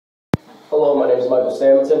Hello, my name is Michael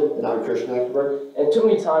Stamaton. And I'm Schnackenberg. And too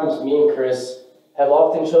many times, me and Chris have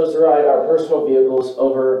often chose to ride our personal vehicles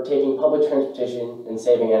over taking public transportation and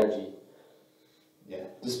saving energy. Yeah.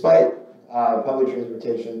 Despite public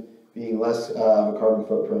transportation being less of a carbon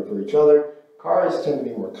footprint for each other, cars tend to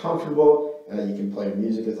be more comfortable. You can play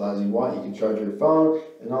music as loud as you want. You can charge your phone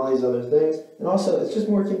and all these other things. And also, it's just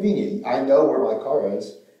more convenient. I know where my car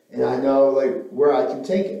is, and I know where I can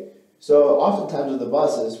take it. So oftentimes with the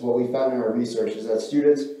buses, what we found in our research is that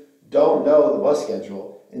students don't know the bus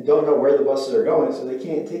schedule and don't know where the buses are going, so they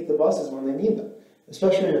can't take the buses when they need them,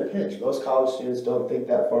 especially in a pinch. Most college students don't think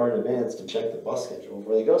that far in advance to check the bus schedule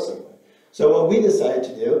before they go somewhere. So what we decided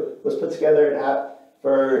to do was put together an app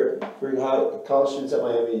for college students at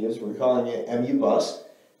Miami use. We're calling it MU Bus.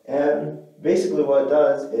 And basically what it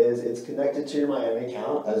does is it's connected to your Miami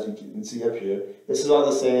account, as you can see up here. This is all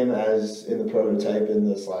the same as in the prototype in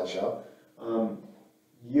the slideshow.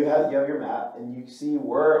 You have your map, and you see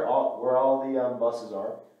where all the buses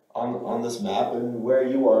are on this map and where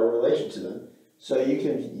you are in relation to them. So you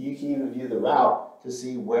can even view the route to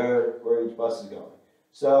see where each bus is going.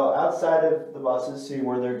 So outside of the buses, seeing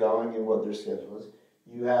where they're going and what their schedule is,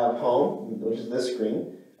 you have home, which is this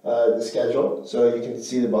screen. The schedule, so you can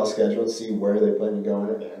see the bus schedule and see where they plan to go in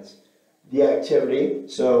advance. The activity,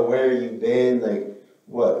 so where you've been,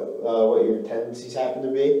 what your tendencies happen to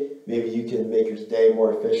be. Maybe you can make your day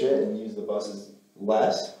more efficient and use the buses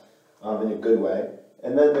less in a good way.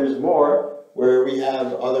 And then there's more, where we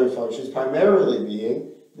have other functions, primarily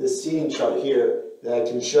being this seating chart here that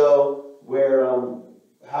can show where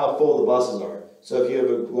how full the buses are. So if you have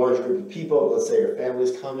a large group of people, let's say your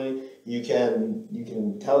family's coming, you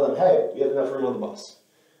can tell them, hey, we have enough room on the bus.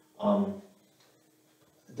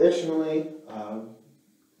 Additionally,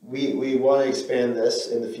 we want to expand this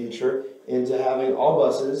in the future into having all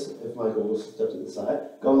buses, if Michael will step to the side,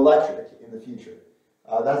 go electric in the future.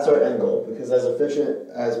 That's our end goal, because as efficient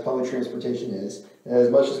as public transportation is, and as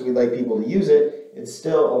much as we'd like people to use it, it's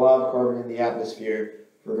still a lot of carbon in the atmosphere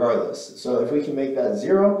regardless. So if we can make that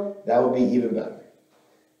zero, that would be even better.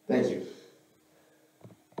 Thank you.